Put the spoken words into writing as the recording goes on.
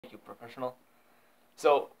make you professional.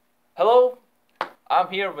 So, hello, I'm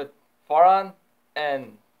here with Farhan,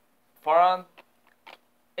 and Farhan,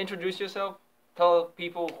 introduce yourself. Tell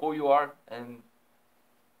people who you are and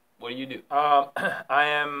what do you do. I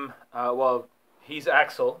am, well, he's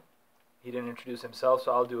Axel. He didn't introduce himself,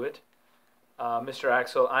 so I'll do it. Mr.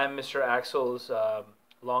 Axel. I'm Mr. Axel's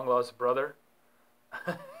long lost brother.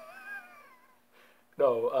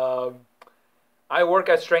 No, I work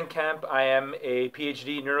at Strength Camp. I am a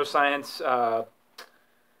PhD in neuroscience.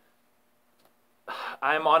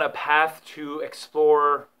 I'm on a path to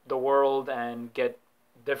explore the world and get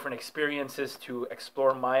different experiences to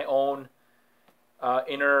explore my own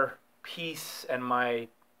inner peace and my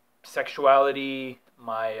sexuality,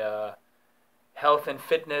 my health and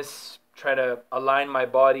fitness, try to align my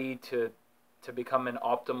body to become an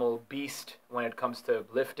optimal beast when it comes to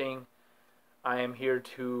lifting. I am here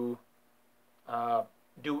to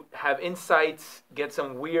have insights, get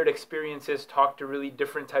some weird experiences, talk to really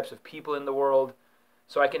different types of people in the world,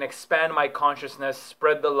 so I can expand my consciousness,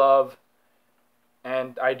 spread the love,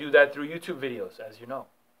 and I do that through YouTube videos, as you know.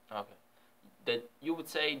 Okay. That you would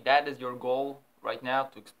say that is your goal right now,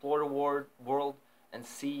 to explore the world and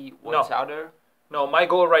see what's out there? No, my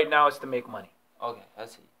goal right now is to make money. Okay, I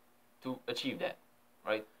see. To achieve that,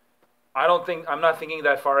 right? I'm not thinking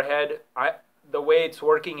that far ahead. The way it's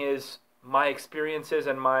working is my experiences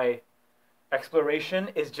and my exploration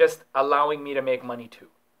is just allowing me to make money too.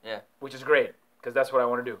 Yeah. Which is great, because that's what I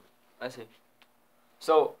want to do. I see.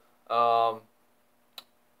 So,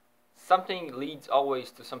 something leads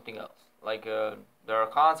always to something else. Like, there are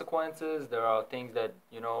consequences, there are things that,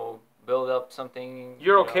 build up something.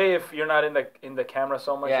 You're okay if you're not in the camera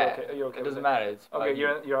so much? Yeah, you're okay it doesn't with matter. It's okay,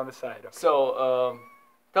 you're on the side. Okay. So,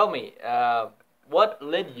 tell me, what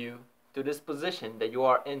led you to this position that you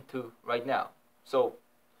are into right now? So,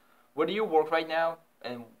 where do you work right now,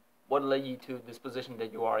 and what led you to this position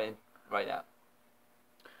that you are in right now?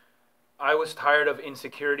 I was tired of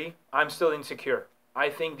insecurity. I'm still insecure. I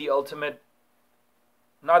think the ultimate,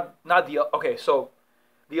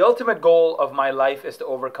 the ultimate goal of my life is to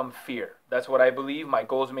overcome fear. That's what I believe. My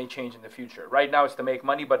goals may change in the future. Right now it's to make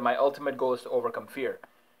money, but my ultimate goal is to overcome fear.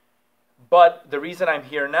 But the reason I'm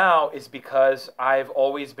here now is because I've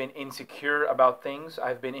always been insecure about things.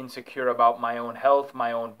 I've been insecure about my own health,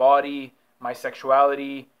 my own body, my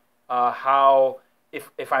sexuality,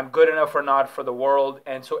 if I'm good enough or not for the world.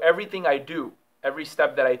 And so everything I do, every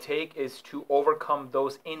step that I take is to overcome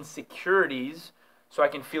those insecurities so I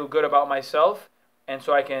can feel good about myself and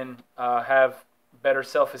so I can have better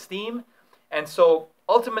self-esteem. And so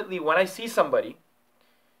ultimately when I see somebody,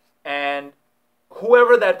 and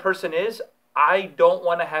whoever that person is, I don't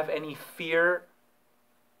want to have any fear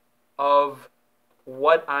of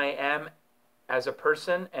what I am as a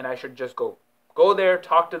person, and I should just go there,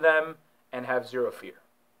 talk to them, and have zero fear,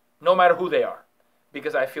 no matter who they are,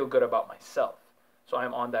 because I feel good about myself. So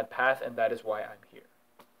I'm on that path, and that is why I'm here.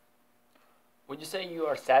 Would you say you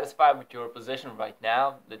are satisfied with your position right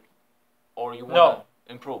now, or you want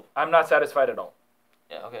to improve? I'm not satisfied at all.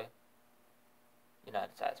 Yeah, okay. You're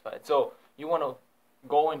not satisfied. So you want to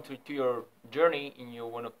go into your journey and you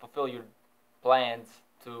want to fulfill your plans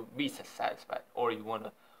to be satisfied, or you want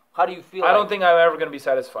to, how do you feel? I don't think I'm ever going to be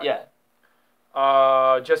satisfied. Yeah.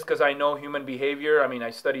 Just because I know human behavior. I mean,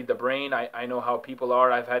 I studied the brain. I know how people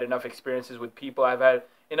are. I've had enough experiences with people. I've had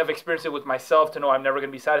enough experiences with myself to know I'm never going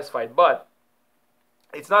to be satisfied. But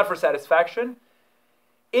it's not for satisfaction.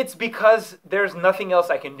 It's because there's nothing else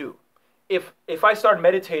I can do. If I start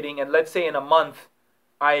meditating and let's say in a month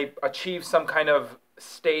I achieve some kind of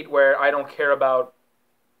state where I don't care about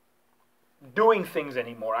doing things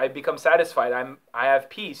anymore, I become satisfied, I have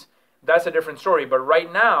peace, that's a different story. But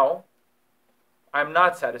right now, I'm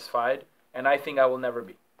not satisfied, and I think I will never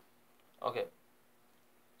be. Okay.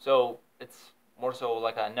 So it's more so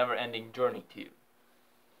like a never-ending journey to you.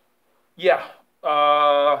 Yeah.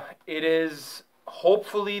 It is.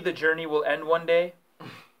 Hopefully the journey will end one day.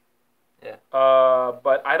 Yeah.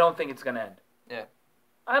 But I don't think it's gonna end. Yeah.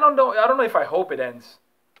 I don't know if I hope it ends.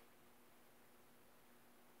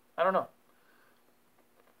 I don't know.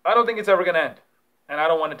 I don't think it's ever gonna end, and I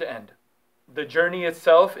don't want it to end. The journey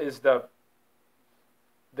itself is the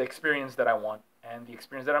experience that I want and the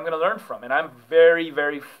experience that I'm gonna learn from, and I'm very,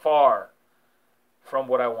 very far from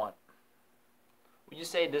what I want. Would you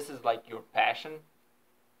say this is like your passion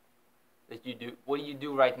that you do? What do you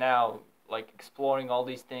do right now, like exploring all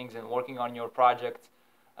these things and working on your projects?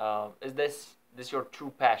 Is this your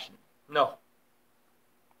true passion? No.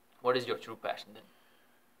 What is your true passion then?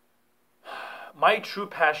 My true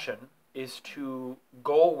passion is to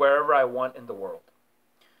go wherever I want in the world.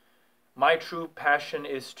 My true passion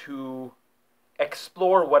is to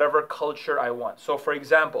explore whatever culture I want. So for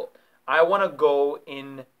example, I want to go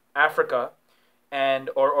in Africa and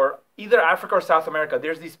or either Africa or South America.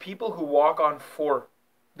 There's these people who walk on four.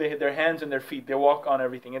 Their hands and their feet. They walk on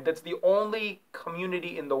everything. And that's the only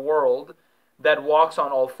community in the world that walks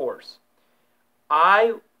on all fours.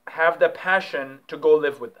 I have the passion to go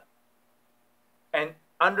live with them and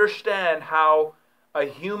understand how a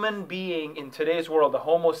human being in today's world, a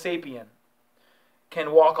Homo sapien,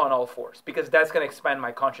 can walk on all fours, because that's going to expand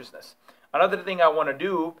my consciousness. Another thing I want to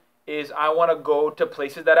do is I want to go to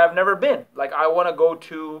places that I've never been. Like I want to go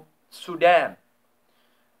to Sudan.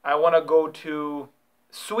 I want to go to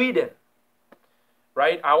Sweden,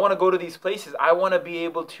 right? I want to go to these places. I want to be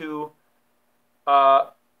able to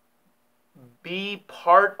be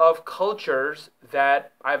part of cultures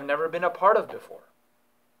that I've never been a part of before.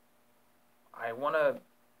 I want to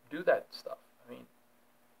do that stuff. I mean,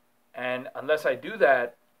 and unless I do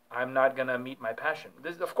that, I'm not going to meet my passion.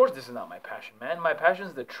 Of course, this is not my passion, man. My passion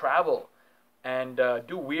is to travel and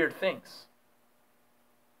do weird things.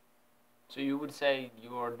 So you would say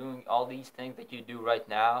you are doing all these things that you do right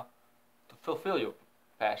now to fulfill your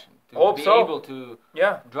passion, to Hope be so. able to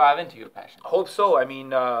Yeah. drive into your passion. Hope so. I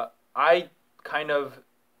mean, I kind of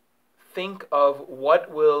think of what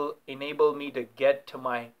will enable me to get to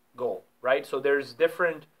my goal, right? So there's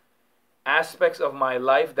different aspects of my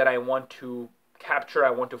life that I want to capture,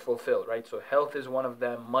 I want to fulfill, right? So health is one of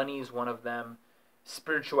them, money is one of them,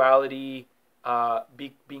 spirituality,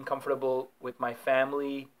 being comfortable with my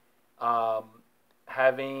family,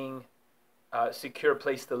 having a secure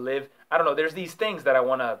place to live. I don't know, there's these things that I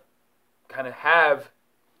want to kind of have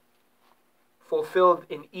fulfilled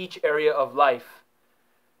in each area of life,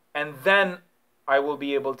 and then I will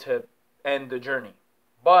be able to end the journey.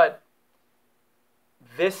 But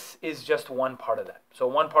this is just one part of that. So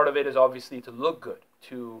one part of it is obviously to look good,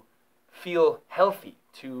 to feel healthy,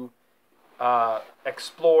 to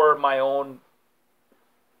explore my own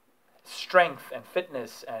strength and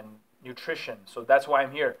fitness and nutrition. So that's why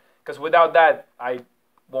I'm here. Because without that, I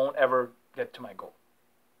won't ever get to my goal.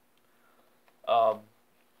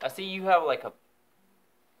 I see you have like a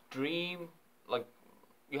dream, like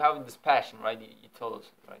you have this passion, right? You told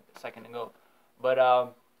us right a second ago. But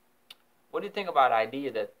what do you think about an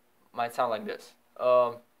idea that might sound like this?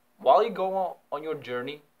 While you go on your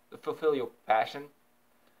journey to fulfill your passion,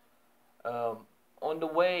 on the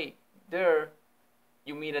way there,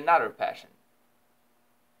 you meet another passion.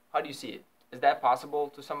 How do you see it? Is that possible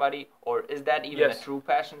to somebody, or is that even Yes. a true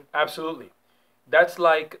passion? Absolutely. That's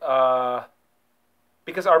like,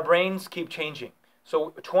 because our brains keep changing. So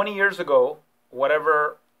 20 years ago,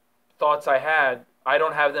 whatever thoughts I had, I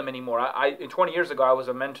don't have them anymore. 20 years ago, I was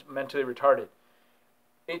mentally retarded.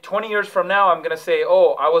 20 years from now, I'm going to say,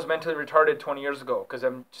 oh, I was mentally retarded 20 years ago because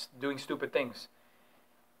I'm just doing stupid things.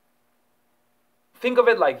 Think of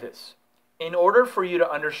it like this. In order for you to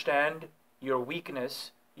understand your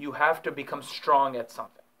weakness, you have to become strong at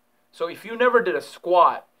something. So if you never did a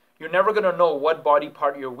squat, you're never going to know what body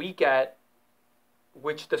part you're weak at,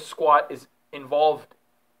 which the squat is involved,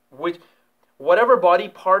 whatever body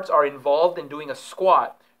parts are involved in doing a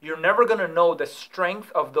squat, you're never going to know the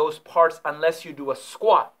strength of those parts unless you do a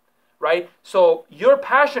squat, right? So your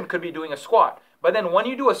passion could be doing a squat, but then when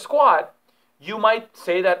you do a squat, you might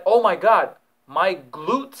say that, oh my God, my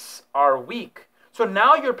glutes are weak. So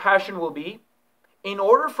now your passion will be, in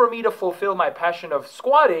order for me to fulfill my passion of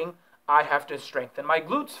squatting, I have to strengthen my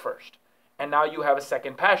glutes first. And now you have a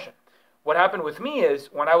second passion. What happened with me is,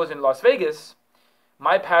 when I was in Las Vegas,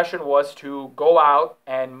 my passion was to go out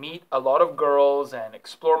and meet a lot of girls and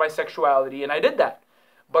explore my sexuality, and I did that.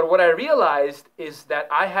 But what I realized is that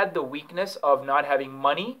I had the weakness of not having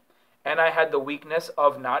money, and I had the weakness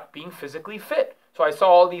of not being physically fit. So I saw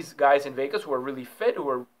all these guys in Vegas who were really fit,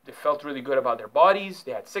 they felt really good about their bodies,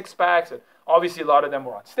 they had six packs, and obviously a lot of them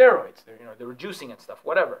were on steroids. They were juicing and stuff,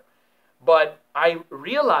 whatever. But I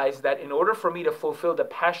realized that in order for me to fulfill the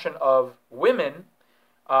passion of women,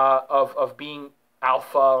 of being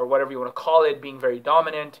alpha or whatever you want to call it, being very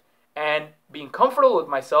dominant and being comfortable with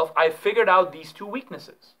myself, I figured out these two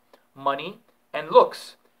weaknesses, money and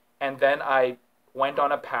looks. And then I went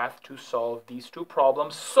on a path to solve these two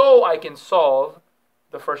problems so I can solve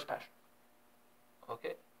the first passion.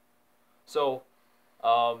 Okay. So,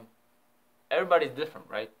 everybody's different,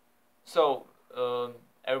 right? So,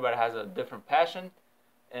 everybody has a different passion,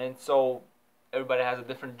 and so everybody has a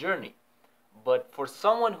different journey. But for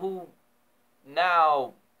someone who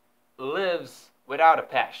now lives without a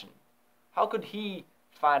passion, how could he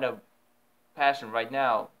find a passion right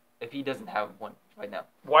now if he doesn't have one right now?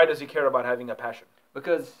 Why does he care about having a passion?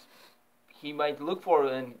 Because he might look for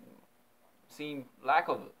and see lack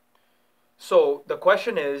of it. So the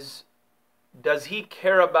question is, does he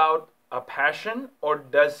care about a passion, or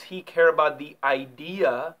does he care about the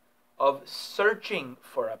idea of searching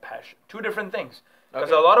for a passion? Two different things. Because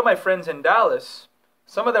Okay. a lot of my friends in Dallas,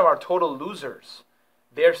 some of them are total losers.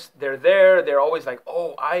 They're there. They're always like,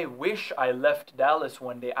 "Oh, I wish I left Dallas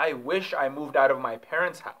one day. I wish I moved out of my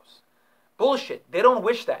parents' house." Bullshit. They don't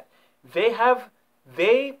wish that. They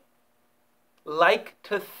like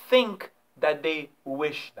to think that they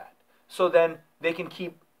wish that. So then they can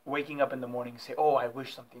keep waking up in the morning and say, "Oh, I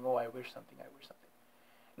wish something. Oh, I wish something. I wish something."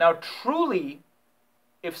 Now, truly,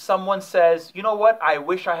 if someone says, "You know what? I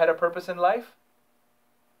wish I had a purpose in life."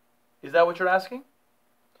 Is that what you're asking?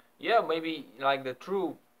 Yeah, maybe like the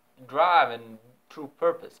true drive and true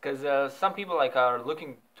purpose. Because some people like are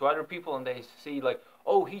looking to other people and they see like,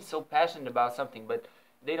 oh, he's so passionate about something, but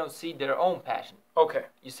they don't see their own passion. Okay.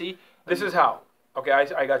 You see? This is how. Okay,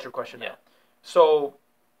 I got your question Yeah. now. So,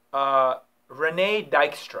 Rene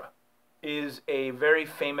Dijkstra is a very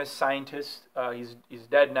famous scientist. He's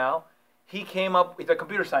dead now. He came up with a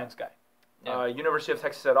computer science guy. Yeah. University of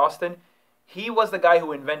Texas at Austin. He was the guy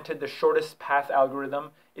who invented the shortest path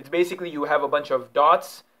algorithm. It's basically you have a bunch of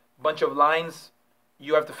dots, bunch of lines.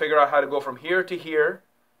 You have to figure out how to go from here to here.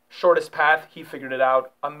 Shortest path, he figured it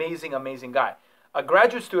out. Amazing, amazing guy. A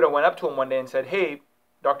graduate student went up to him one day and said, "Hey,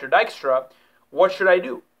 Dr. Dijkstra, what should I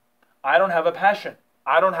do? I don't have a passion.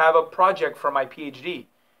 I don't have a project for my PhD.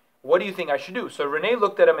 What do you think I should do?" So Rene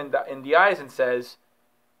looked at him in the eyes and says,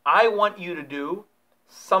 "I want you to do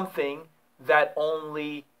something that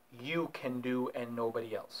only you can do and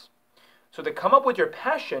nobody else." So to come up with your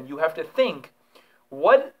passion, you have to think,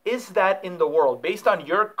 what is that in the world? Based on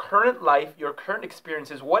your current life, your current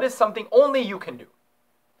experiences, what is something only you can do?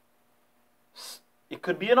 It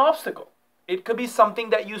could be an obstacle. It could be something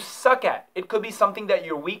that you suck at. It could be something that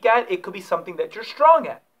you're weak at. It could be something that you're strong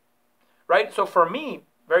at. Right? So for me,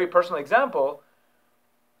 very personal example,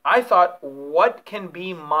 I thought, what can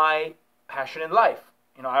be my passion in life?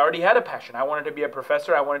 You know, I already had a passion. I wanted to be a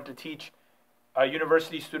professor. I wanted to teach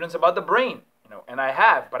university students about the brain, you know, and I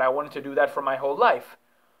have, but I wanted to do that for my whole life.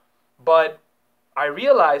 But I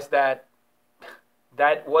realized that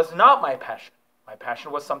that was not my passion. My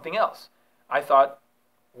passion was something else. I thought,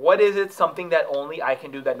 what is it, something that only I can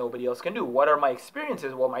do that nobody else can do? What are my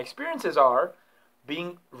experiences? Well, my experiences are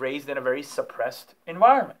being raised in a very suppressed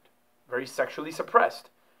environment, very sexually suppressed.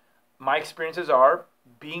 My experiences are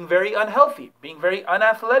being very unhealthy, being very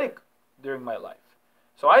unathletic during my life.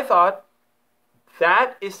 So I thought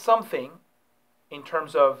that is something in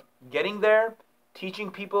terms of getting there,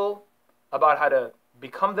 teaching people about how to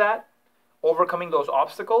become that, overcoming those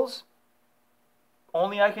obstacles.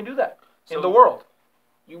 Only I can do that in the world.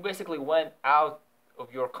 You basically went out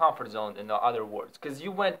of your comfort zone, in other words, because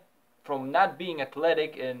you went from not being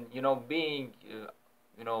athletic and being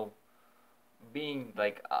being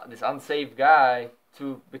like this unsafe guy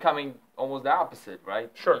to becoming almost the opposite, right?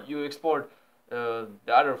 Sure. You explored the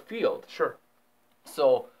other field. Sure.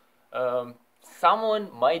 So someone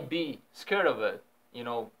might be scared of it.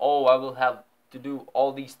 Oh, I will have to do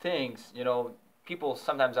all these things. People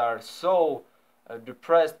sometimes are so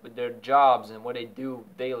depressed with their jobs and what they do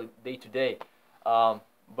day to day.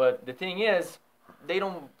 But the thing is, they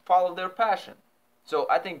don't follow their passion. So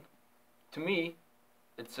I think, to me,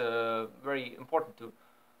 it's very important to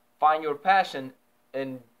find your passion,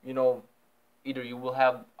 and either you will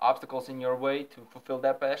have obstacles in your way to fulfill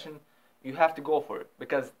that passion. You have to go for it,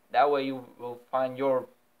 because that way you will find your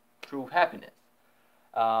true happiness.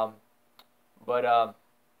 But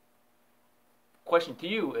question to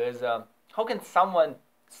you is, how can someone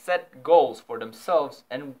set goals for themselves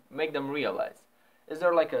and make them realize? Is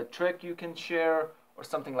there like a trick you can share or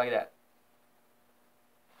something like that?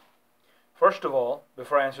 First of all,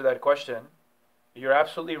 before I answer that question, you're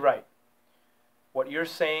absolutely right. What you're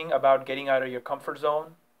saying about getting out of your comfort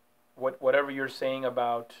zone, whatever you're saying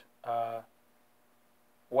about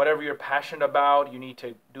whatever you're passionate about, you need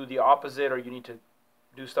to do the opposite, or you need to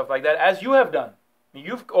do stuff like that, as you have done. I mean,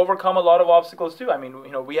 you've overcome a lot of obstacles too. I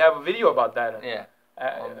mean, we have a video about that. Yeah.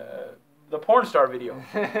 The porn star video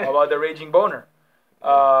about the raging boner.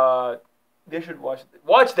 They should watch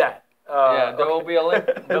that. Yeah, there will be a link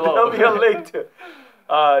below. There will be a link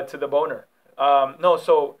to the boner.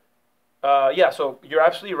 So you're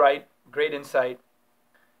absolutely right. Great insight.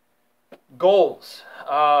 Goals.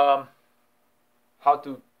 How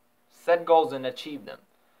to set goals and achieve them.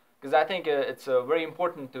 Because I think it's very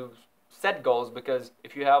important to set goals, because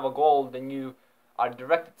if you have a goal, then you are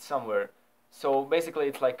directed somewhere. So basically,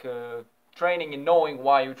 it's like training and knowing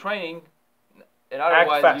why you're training, and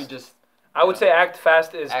otherwise you just I would say act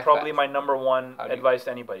fast is Act probably fast. my number one How do you- advice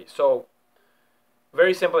to anybody. So,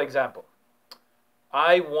 very simple example.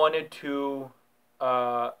 I wanted to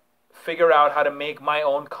figure out how to make my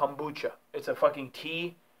own kombucha. It's a fucking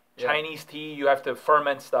tea, Yeah. Chinese tea. You have to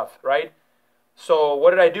ferment stuff, right? So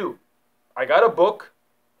what did I do? I got a book,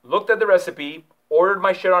 looked at the recipe, ordered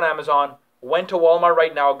my shit on Amazon, went to Walmart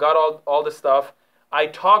right now, got all the stuff. I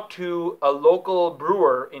talked to a local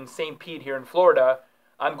brewer in St. Pete here in Florida.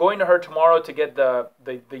 I'm going to her tomorrow to get the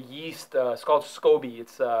yeast. It's called SCOBY.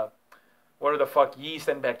 It's what are the fuck yeast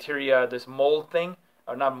and bacteria? This mold thing,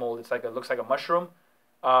 or not mold? It's like it looks like a mushroom.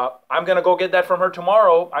 I'm gonna go get that from her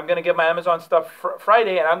tomorrow. I'm gonna get my Amazon stuff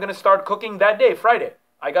Friday, and I'm gonna start cooking that day, Friday.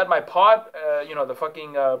 I got my pot, the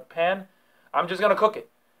fucking pan. I'm just gonna cook it.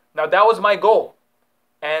 Now that was my goal,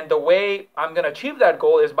 and the way I'm gonna achieve that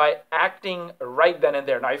goal is by acting right then and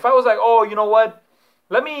there. Now, if I was like, oh, you know what?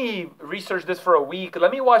 Let me research this for a week.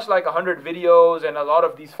 Let me watch like 100 videos, and a lot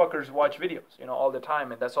of these fuckers watch videos, all the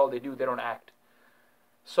time, and that's all they do. They don't act.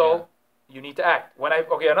 So you need to act.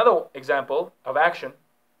 Another example of action.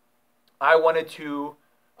 I wanted to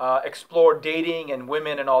explore dating and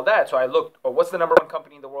women and all that. So I looked, what's the number one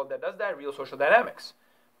company in the world that does that? Real Social Dynamics.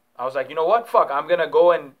 I was like, you know what? Fuck, I'm going to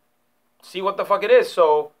go and see what the fuck it is.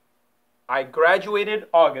 So I graduated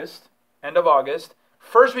end of August.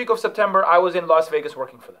 First week of September, I was in Las Vegas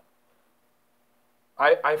working for them.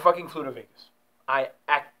 I fucking flew to Vegas. I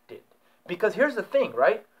acted. Because here's the thing,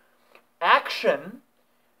 right? Action,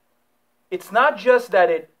 it's not just that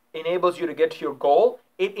it enables you to get to your goal.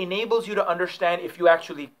 It enables you to understand if you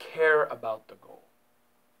actually care about the goal.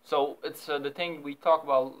 So it's the thing we talked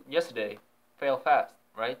about yesterday. Fail fast,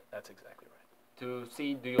 right? That's exactly right. To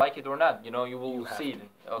see, do you like it or not? You will You have see.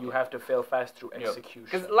 to. Okay. You have to fail fast through execution.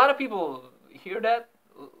 Because a lot of people hear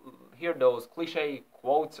those cliche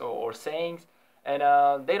quotes or sayings, and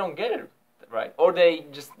they don't get it right, or they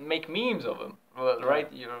just make memes of them,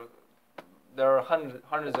 right? There are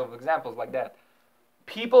hundreds of examples like that.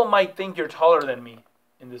 People might think you're taller than me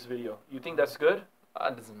in this video. You think that's good?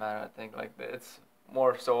 It doesn't matter. I think it's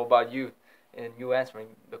more so about you and you answering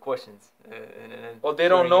the questions. Well, they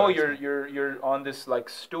don't know you're on this like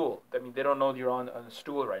stool. I mean, they don't know you're on a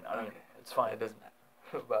stool right now. I mean, it's fine. It doesn't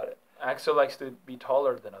matter about it. Axel likes to be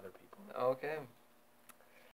taller than other people. Okay.